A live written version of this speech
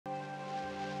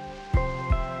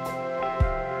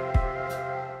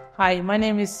Hi, my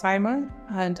name is Saima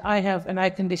and I have an eye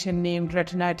condition named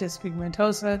retinitis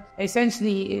pigmentosa.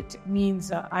 Essentially, it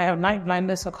means I have night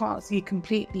blindness, so I can't see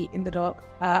completely in the dark.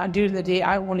 And during the day,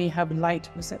 I only have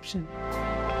light perception.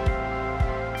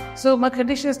 So my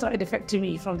condition started affecting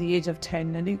me from the age of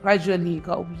 10 and it gradually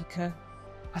got weaker.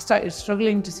 I started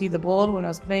struggling to see the ball when I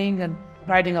was playing and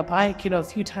riding a bike. A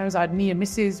few times I had near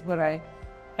misses where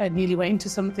I nearly went into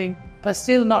something, but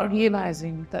still not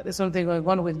realizing that there's something going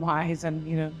on with my eyes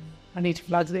and, I need to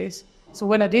flag this. So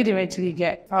when I did eventually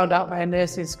get found out by a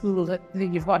nurse in school that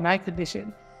you've got an eye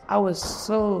condition, I was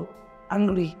so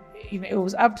angry. It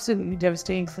was absolutely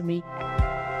devastating for me.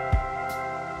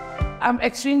 I'm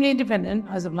extremely independent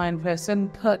as a blind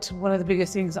person, but one of the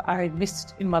biggest things that I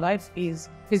missed in my life is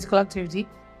physical activity.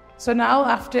 So now,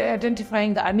 after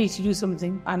identifying that I need to do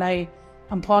something, and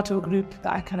I'm part of a group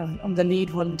that I'm the lead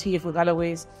volunteer for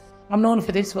Galloway's. I'm known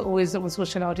for this, but always on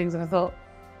social outings, and I thought,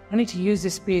 I need to use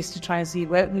this space to try and see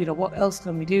what else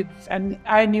can we do. And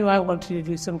I knew I wanted to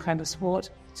do some kind of sport.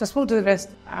 So I spoke to the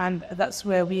rest, and that's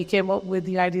where we came up with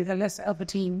the idea that let's help a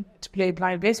team to play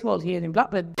blind baseball here in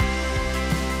Blackburn.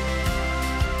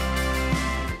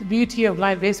 The beauty of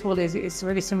blind baseball is it's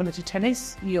very similar to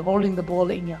tennis. You're holding the ball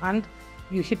in your hand,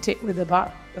 you hit it with the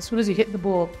bat. As soon as you hit the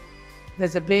ball,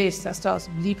 there's a bass that starts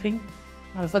bleeping.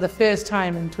 And for the first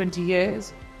time in 20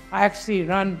 years, I actually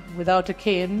ran without a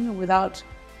cane, without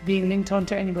being linked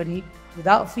onto anybody,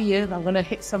 without fear that I'm going to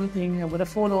hit something, I'm going to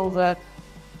fall over.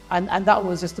 And that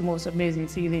was just the most amazing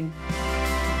feeling.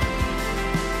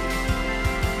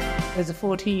 There's a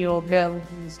 14-year-old girl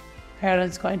whose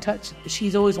parents got in touch.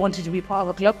 She's always wanted to be part of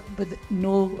a club, but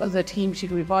no other team she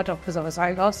could be part of because of her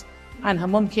sight loss. And her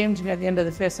mum came to me at the end of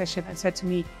the first session and said to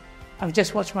me, I've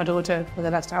just watched my daughter for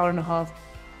the last hour and a half.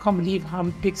 I can't believe how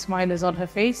big smile is on her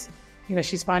face.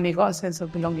 She's finally got a sense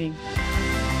of belonging.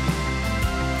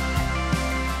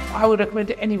 I would recommend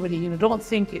to anybody, don't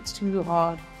think it's too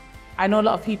hard. I know a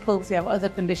lot of people, they have other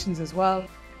conditions as well.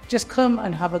 Just come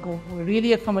and have a go. We're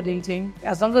really accommodating.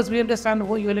 As long as we understand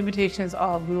what your limitations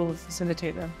are, we will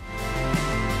facilitate them.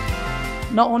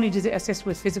 Not only does it assist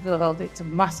with physical health, it's a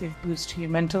massive boost to your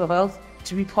mental health.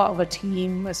 To be part of a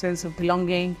team, a sense of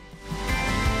belonging,